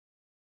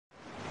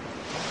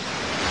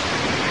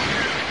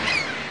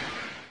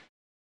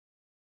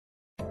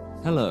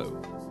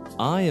Hello,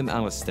 I am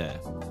Alistair,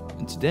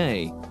 and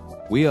today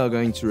we are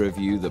going to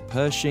review the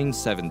Pershing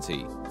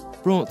 70,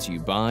 brought to you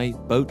by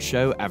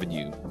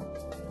BoatShowAvenue.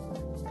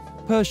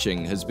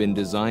 Pershing has been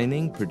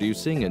designing,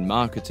 producing and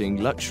marketing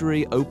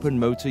luxury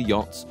open-motor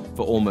yachts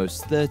for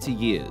almost 30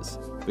 years,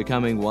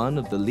 becoming one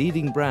of the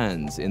leading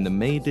brands in the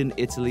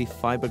made-in-Italy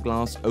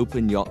fiberglass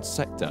open yacht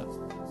sector.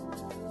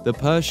 The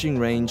Pershing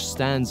range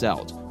stands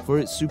out for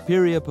its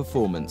superior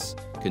performance,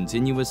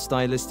 continuous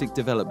stylistic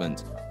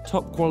development,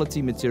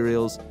 top-quality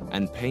materials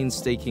and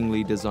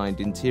painstakingly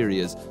designed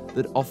interiors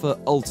that offer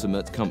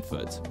ultimate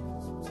comfort.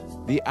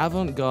 The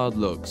avant-garde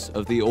looks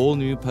of the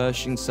all-new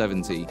Pershing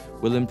 70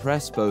 will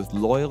impress both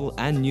loyal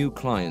and new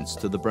clients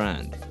to the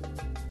brand.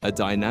 A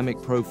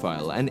dynamic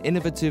profile and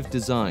innovative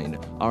design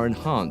are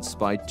enhanced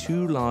by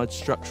two large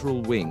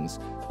structural wings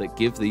that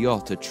give the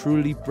yacht a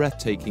truly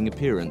breathtaking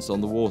appearance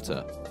on the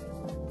water.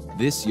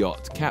 This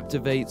yacht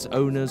captivates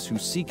owners who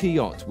seek a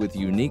yacht with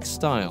unique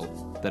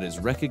style that is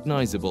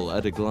recognizable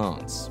at a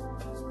glance.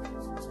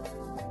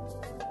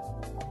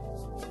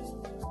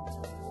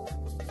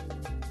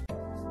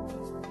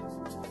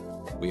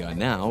 We are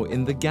now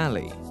in the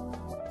galley.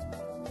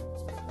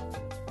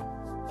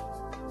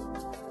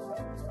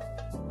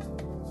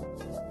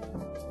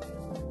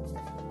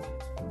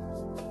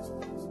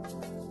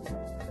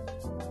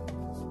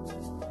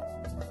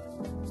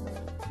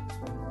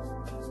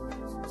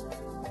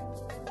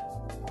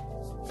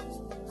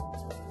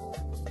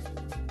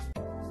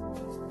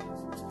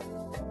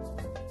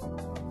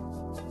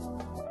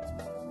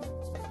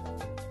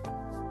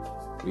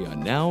 We are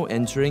now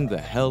entering the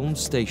helm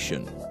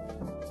station.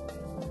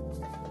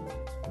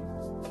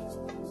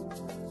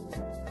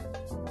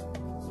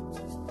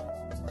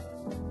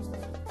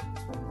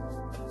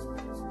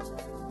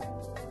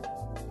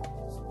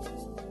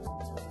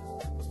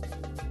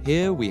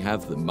 Here we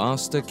have the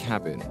master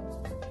cabin.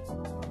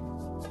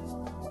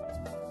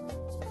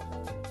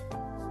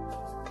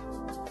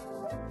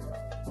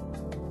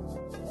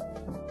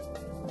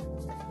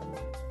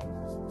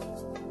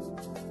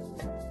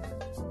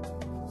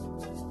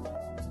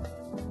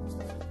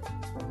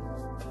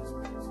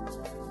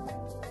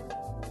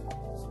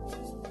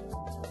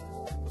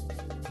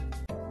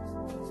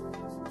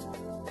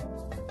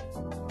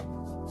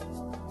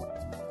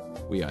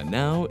 We are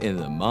now in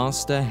the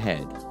master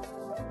head.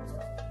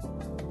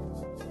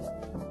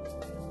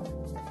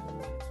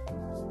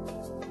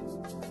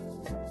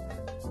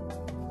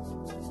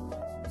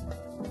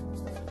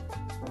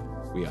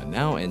 We are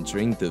now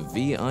entering the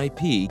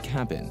VIP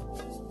cabin.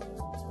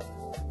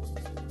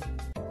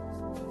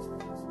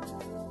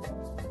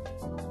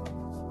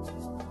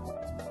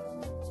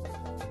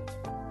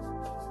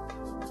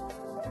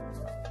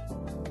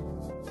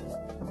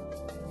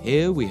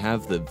 Here we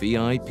have the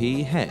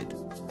VIP head.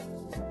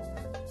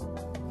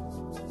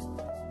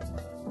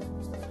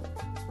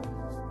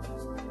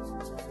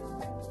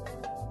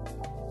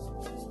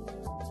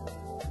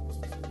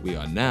 We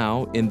are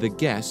now in the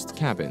guest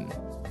cabin.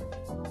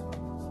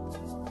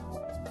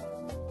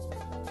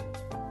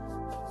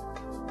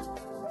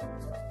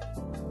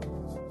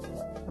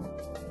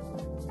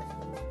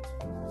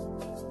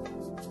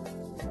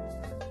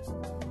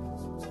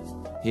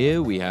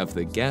 Here we have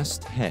the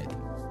guest head.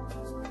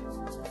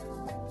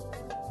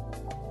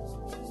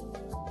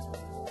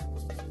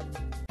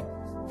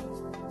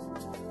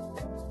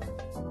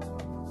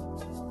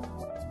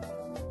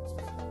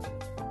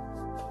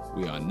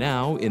 We are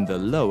now in the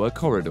lower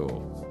corridor.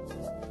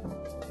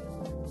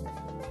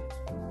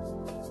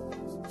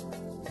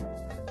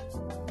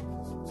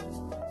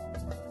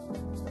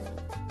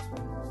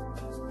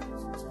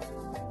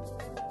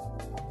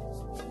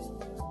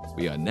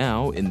 We are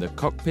now in the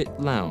cockpit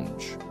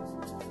lounge.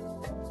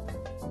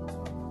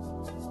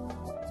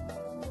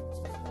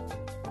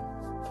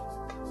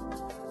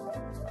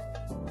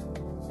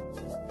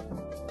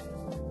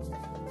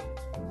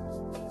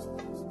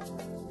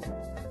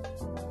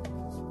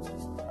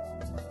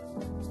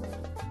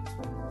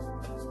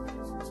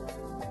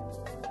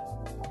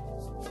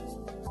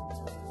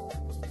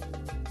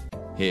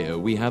 Here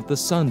we have the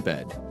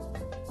sunbed.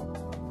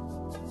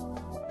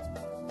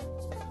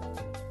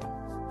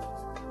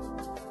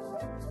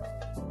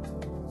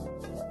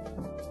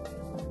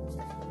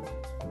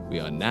 We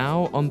are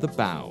now on the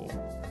bow.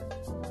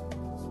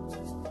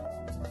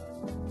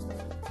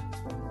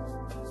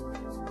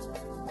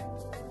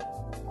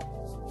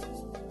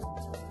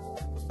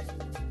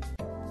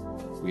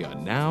 We are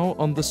now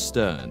on the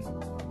stern.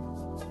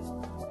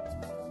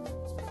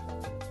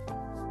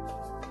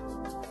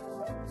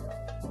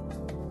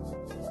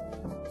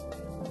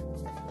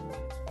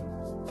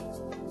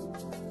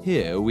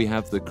 Here we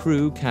have the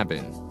crew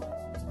cabin.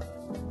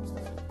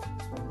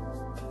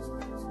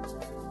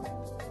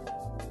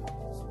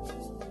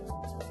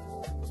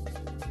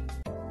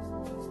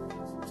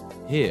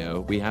 Here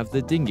we have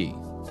the dinghy.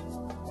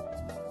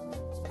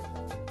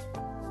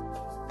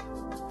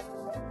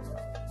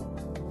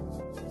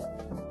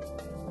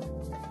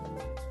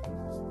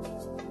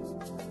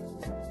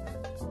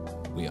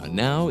 We are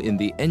now in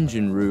the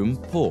engine room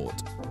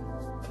port.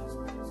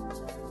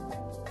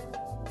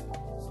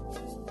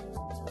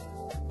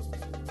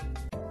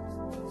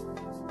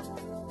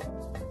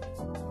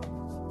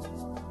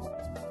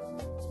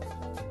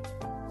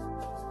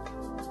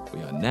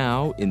 We are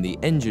now in the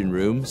engine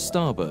room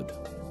starboard.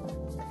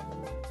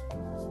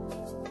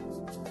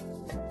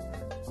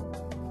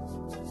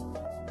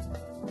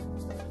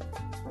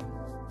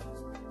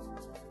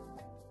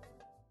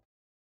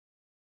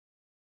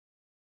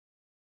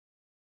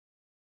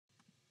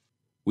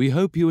 We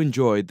hope you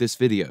enjoyed this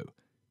video.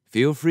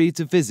 Feel free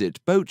to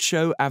visit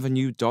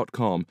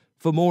BoatShowAvenue.com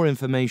for more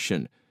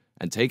information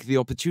and take the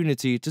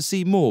opportunity to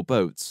see more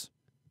boats.